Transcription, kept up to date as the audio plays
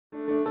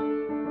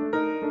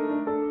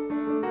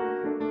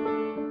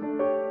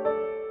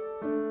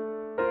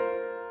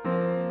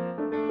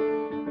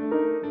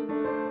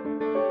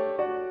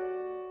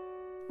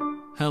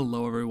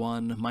Hello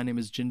everyone, my name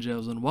is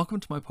Jinjoz and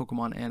welcome to my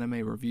Pokemon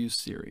anime review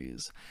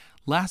series.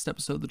 Last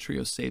episode, the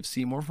trio saved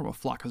Seymour from a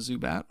flock of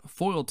Zubat,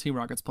 foiled Team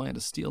Rocket's plan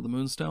to steal the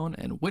Moonstone,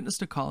 and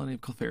witnessed a colony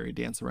of Clefairy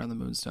dance around the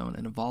Moonstone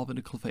and evolve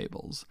into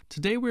Clefables.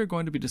 Today we are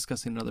going to be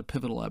discussing another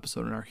pivotal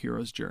episode in our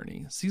hero's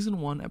journey, Season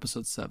 1,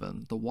 Episode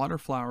 7, The Water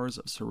Flowers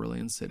of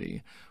Cerulean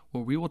City,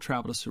 where we will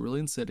travel to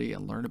Cerulean City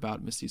and learn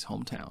about Misty's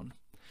hometown.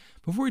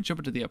 Before we jump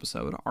into the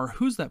episode, our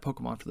Who's That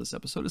Pokemon for this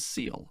episode is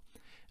Seel.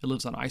 It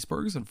lives on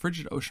icebergs and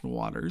frigid ocean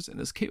waters and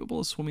is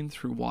capable of swimming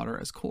through water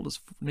as cold as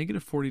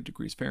negative 40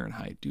 degrees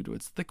Fahrenheit due to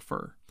its thick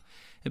fur.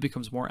 It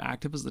becomes more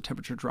active as the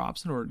temperature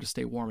drops in order to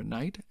stay warm at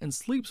night and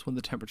sleeps when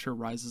the temperature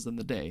rises in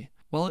the day.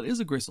 While it is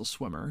a graceful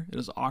swimmer, it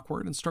is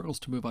awkward and struggles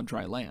to move on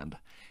dry land.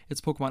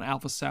 Its Pokemon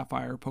Alpha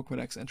Sapphire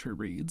Pokédex entry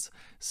reads,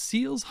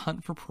 Seals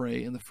hunt for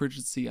prey in the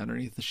frigid sea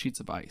underneath the sheets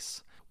of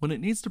ice. When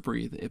it needs to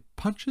breathe, it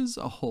punches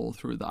a hole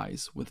through the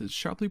ice with its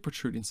sharply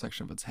protruding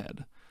section of its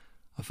head.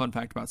 A fun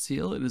fact about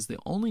Seel, it is the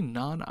only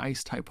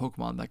non-ice type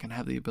Pokemon that can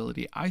have the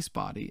ability Ice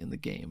Body in the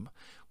game,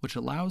 which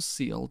allows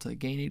Seel to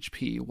gain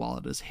HP while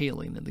it is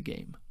hailing in the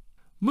game.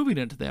 Moving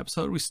into the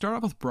episode, we start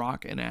off with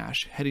Brock and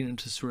Ash heading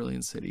into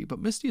Cerulean City, but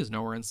Misty is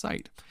nowhere in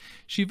sight.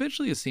 She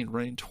eventually is seen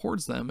running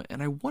towards them,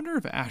 and I wonder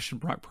if Ash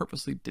and Brock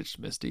purposely ditched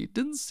Misty. It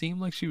didn't seem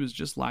like she was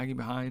just lagging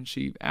behind.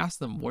 She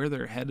asked them where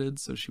they're headed,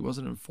 so she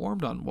wasn't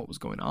informed on what was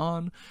going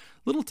on.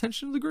 Little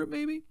tension in the group,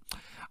 maybe?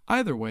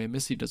 Either way,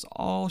 Misty does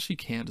all she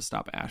can to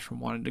stop Ash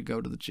from wanting to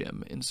go to the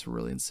gym in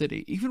Cerulean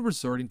City, even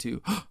resorting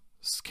to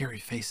scary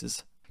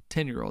faces.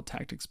 10-year-old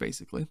tactics,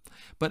 basically.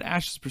 But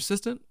Ash is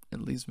persistent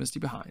and leaves Misty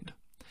behind.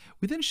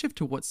 We then shift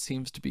to what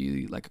seems to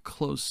be like a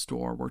closed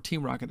store where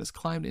Team Rocket has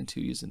climbed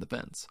into using the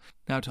vents.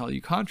 Now to all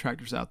you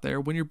contractors out there,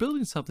 when you're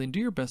building something, do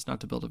your best not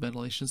to build a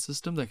ventilation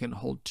system that can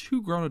hold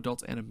 2 grown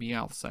adults and a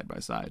Meowth side by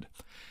side.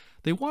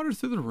 They wander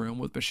through the room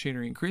with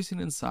machinery increasing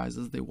in size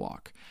as they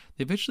walk.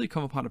 They eventually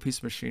come upon a piece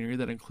of machinery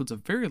that includes a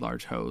very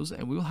large hose,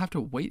 and we will have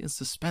to wait in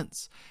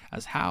suspense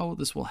as how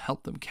this will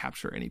help them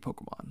capture any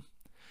Pokemon.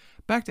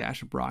 Back to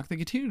Ash and Brock, they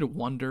continue to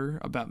wonder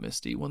about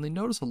Misty when they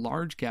notice a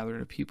large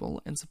gathering of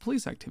people and some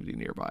police activity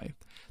nearby.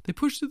 They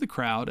push through the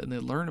crowd and they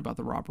learn about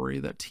the robbery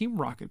that Team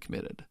Rocket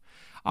committed.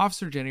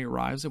 Officer Jenny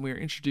arrives and we are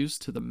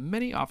introduced to the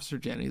many Officer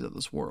Jennys of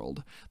this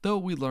world, though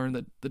we learn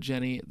that the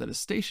Jenny that is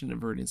stationed in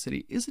Viridian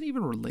City isn't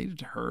even related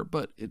to her,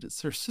 but it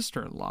is her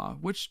sister-in-law,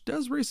 which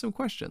does raise some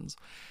questions.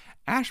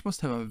 Ash must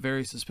have a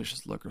very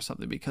suspicious look or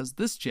something because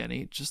this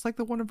Jenny, just like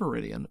the one in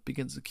Viridian,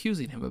 begins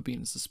accusing him of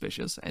being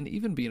suspicious and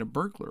even being a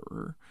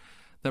burglar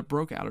that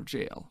broke out of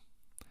jail.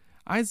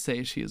 I'd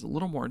say she is a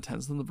little more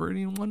intense than the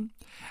Viridian one.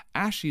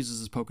 Ash uses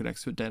his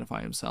Pokedex to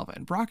identify himself,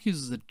 and Brock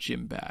uses a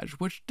gym badge,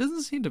 which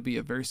doesn't seem to be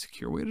a very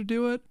secure way to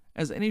do it,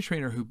 as any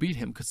trainer who beat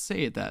him could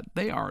say that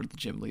they are the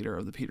gym leader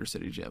of the Peter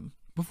City Gym.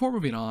 Before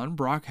moving on,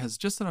 Brock has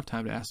just enough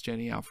time to ask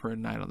Jenny out for a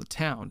night on the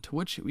town, to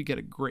which we get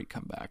a great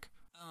comeback.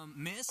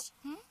 Miss?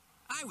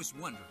 I was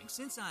wondering,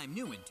 since I'm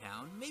new in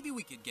town, maybe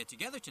we could get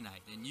together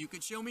tonight and you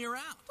could show me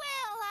around.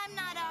 Well, I'm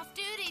not off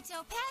duty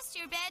till past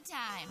your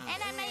bedtime,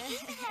 and I may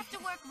even have to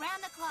work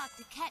round the clock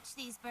to catch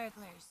these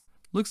burglars.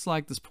 Looks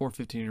like this poor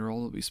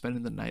 15-year-old will be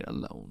spending the night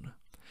alone.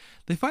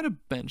 They find a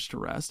bench to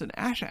rest, and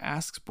Ash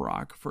asks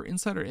Brock for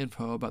insider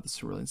info about the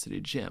Cerulean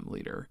City Gym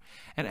leader.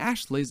 And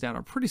Ash lays down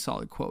a pretty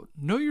solid quote,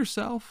 know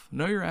yourself,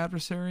 know your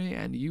adversary,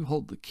 and you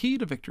hold the key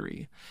to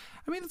victory.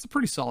 I mean, it's a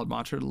pretty solid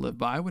mantra to live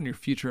by when your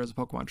future as a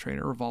Pokemon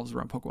trainer revolves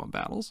around Pokemon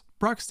battles.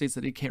 Brock states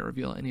that he can't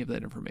reveal any of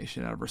that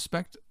information out of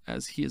respect,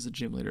 as he is a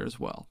gym leader as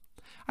well.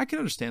 I can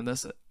understand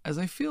this, as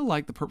I feel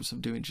like the purpose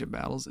of doing gym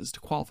battles is to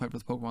qualify for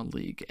the Pokemon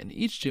League, and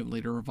each gym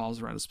leader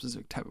revolves around a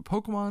specific type of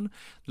Pokemon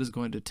that is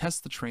going to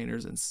test the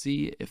trainers and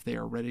see if they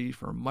are ready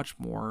for much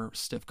more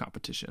stiff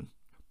competition.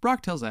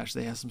 Brock tells Ash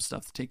they have some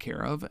stuff to take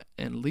care of,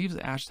 and leaves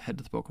Ash to head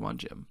to the Pokemon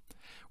Gym.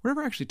 We're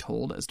never actually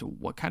told as to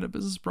what kind of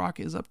business Brock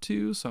is up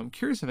to, so I'm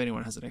curious if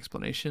anyone has an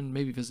explanation,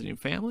 maybe visiting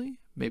family,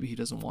 maybe he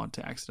doesn't want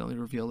to accidentally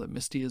reveal that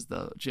Misty is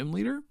the gym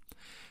leader.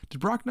 Did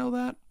Brock know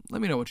that?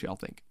 Let me know what y'all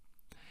think.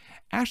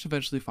 Ash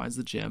eventually finds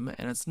the gym,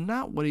 and it's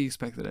not what he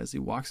expected as he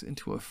walks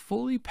into a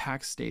fully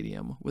packed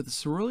stadium with the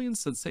Cerulean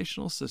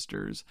Sensational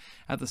Sisters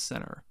at the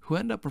center, who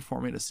end up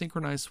performing a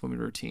synchronized swimming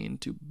routine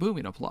to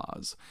booming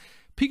applause.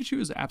 Pikachu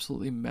is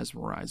absolutely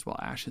mesmerized while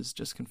Ash is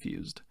just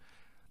confused,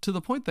 to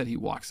the point that he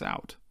walks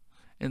out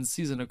and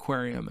sees an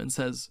aquarium and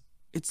says,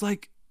 "It's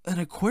like an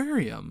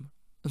aquarium."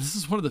 This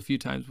is one of the few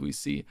times we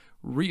see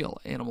real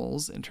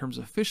animals in terms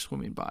of fish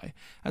swimming by.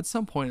 At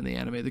some point in the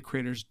anime, the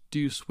creators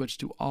do switch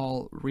to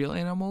all real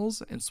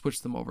animals and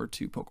switch them over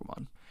to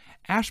Pokemon.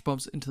 Ash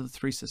bumps into the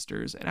three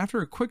sisters, and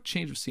after a quick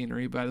change of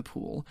scenery by the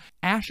pool,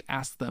 Ash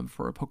asks them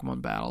for a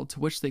Pokemon battle,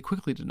 to which they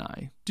quickly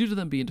deny, due to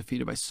them being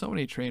defeated by so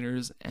many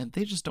trainers, and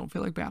they just don't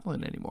feel like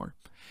battling anymore.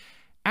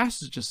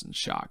 Ash is just in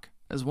shock,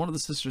 as one of the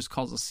sisters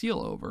calls a Seel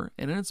over,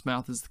 and in its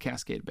mouth is the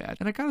Cascade Badge.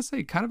 And I gotta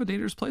say, kind of a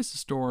dangerous place to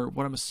store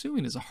what I'm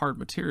assuming is a hard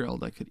material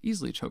that could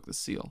easily choke the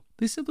Seel.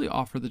 They simply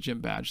offer the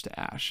gym badge to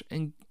Ash,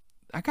 and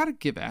I gotta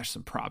give Ash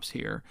some props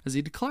here, as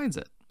he declines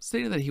it.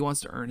 stating that he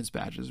wants to earn his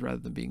badges rather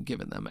than being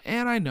given them.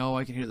 And I know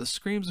I can hear the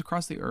screams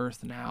across the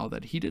earth now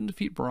that he didn't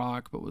defeat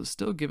Brock but was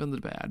still given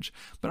the badge,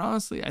 but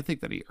honestly I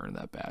think that he earned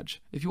that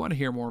badge. If you want to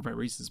hear more of my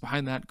reasons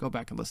behind that, go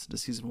back and listen to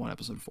Season 1,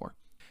 Episode 4.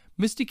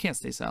 Misty can't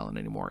stay silent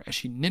anymore as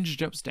she ninja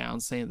jumps down,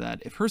 saying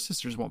that if her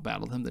sisters won't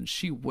battle him, then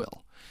she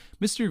will.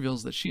 Misty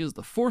reveals that she is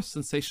the 4th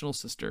sensational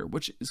sister,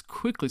 which is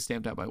quickly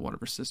stamped out by one of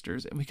her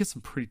sisters, and we get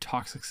some pretty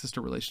toxic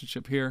sister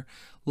relationship here.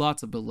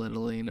 Lots of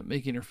belittling,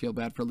 making her feel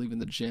bad for leaving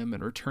the gym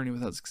and returning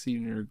without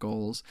succeeding in her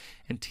goals,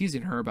 and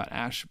teasing her about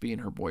Ash being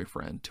her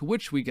boyfriend, to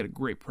which we get a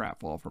great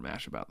pratfall from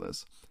Ash about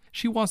this.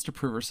 She wants to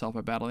prove herself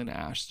by battling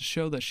Ash to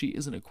show that she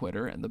isn't a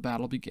quitter, and the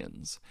battle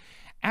begins.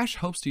 Ash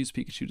hopes to use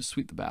Pikachu to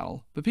sweep the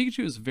battle, but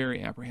Pikachu is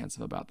very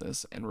apprehensive about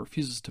this and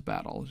refuses to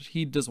battle.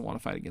 He doesn't want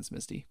to fight against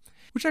Misty,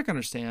 which I can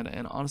understand,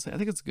 and honestly I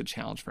think it's a good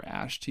challenge for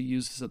Ash to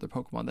use his other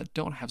Pokemon that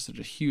don't have such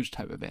a huge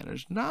type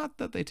advantage. Not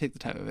that they take the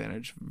type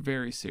advantage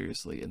very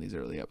seriously in these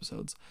early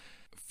episodes.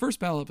 First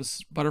battle up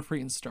is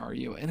Butterfree and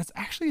Staryu, and it's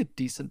actually a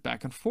decent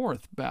back and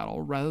forth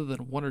battle rather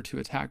than 1 or 2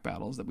 attack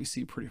battles that we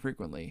see pretty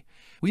frequently.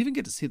 We even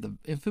get to see the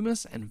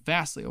infamous and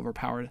vastly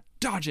overpowered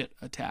Dodge It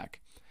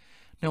attack.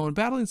 Now, when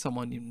battling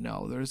someone, you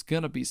know there's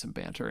gonna be some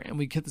banter, and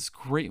we get this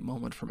great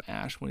moment from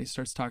Ash when he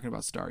starts talking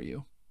about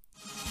Staryu.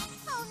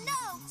 Oh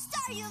no!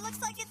 Staryu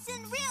looks like it's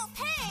in real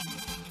pain!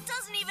 It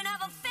doesn't even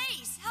have a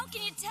face! How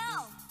can you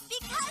tell?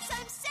 Because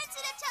I'm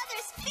sensitive to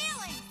others'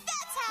 feelings!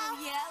 That's how!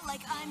 Oh yeah,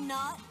 like I'm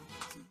not?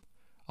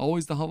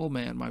 Always the humble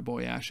man, my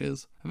boy Ash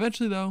is.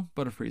 Eventually, though,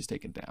 Butterfree is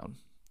taken down.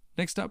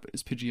 Next up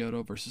is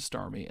Pidgeotto versus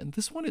Starmie, and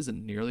this one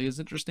isn't nearly as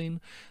interesting,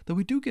 though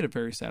we do get a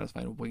very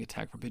satisfying wing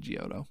attack from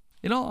Pidgeotto.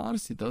 In all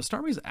honesty, though,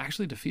 Starmie is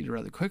actually defeated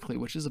rather quickly,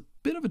 which is a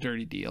bit of a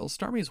dirty deal.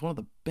 Starmie is one of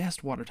the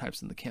best water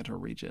types in the Kanto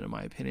region, in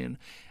my opinion,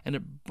 and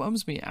it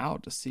bums me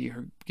out to see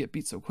her get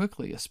beat so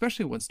quickly,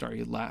 especially when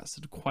Staryu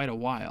lasted quite a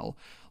while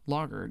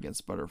longer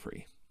against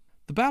Butterfree.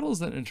 The battle is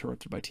then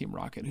interrupted by Team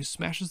Rocket, who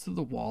smashes through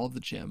the wall of the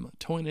gym,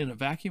 towing in a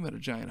vacuum at a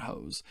giant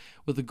hose,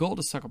 with the goal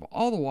to suck up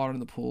all the water in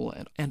the pool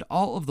and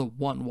all of the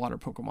one water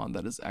Pokemon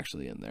that is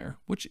actually in there,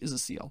 which is a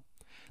Seel.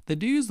 They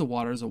do use the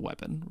water as a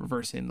weapon,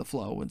 reversing the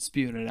flow and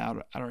spewing it out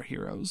at our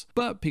heroes,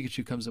 but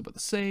Pikachu comes in with a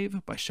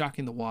save by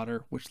shocking the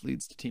water, which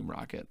leads to Team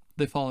Rocket.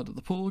 They fall into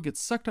the pool, get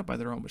sucked up by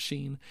their own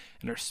machine,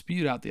 and are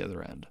spewed out the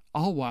other end,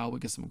 all while we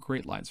get some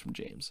great lines from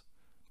James.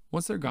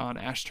 Once they're gone,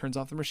 Ash turns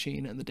off the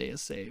machine and the day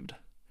is saved.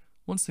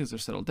 Once things are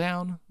settled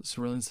down, the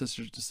Cerulean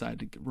sisters decide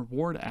to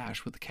reward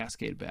Ash with the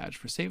Cascade Badge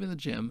for saving the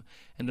gym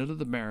and noted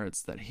the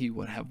merits that he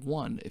would have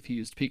won if he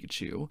used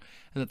Pikachu,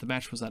 and that the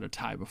match was at a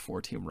tie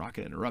before Team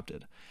Rocket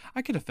interrupted.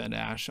 I could defend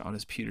Ash on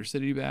his Pewter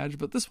City badge,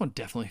 but this one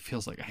definitely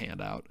feels like a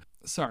handout.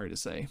 Sorry to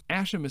say.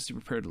 Ash and Misty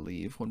prepare to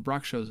leave when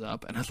Brock shows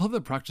up, and I love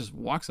that Brock just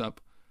walks up,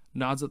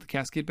 nods at the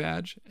Cascade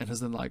Badge, and is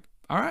then like,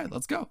 alright,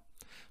 let's go.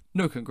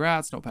 No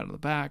congrats, no pat on the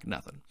back,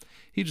 nothing.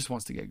 He just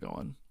wants to get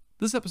going.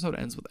 This episode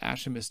ends with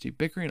Ash and Misty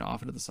bickering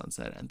off into the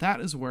sunset, and that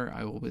is where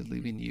I will be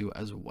leaving you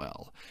as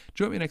well.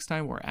 Join me next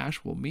time where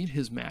Ash will meet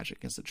his match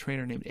against a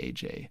trainer named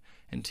AJ,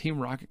 and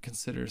Team Rocket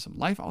considers some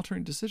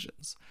life-altering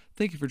decisions.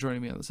 Thank you for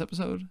joining me on this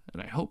episode,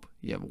 and I hope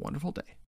you have a wonderful day.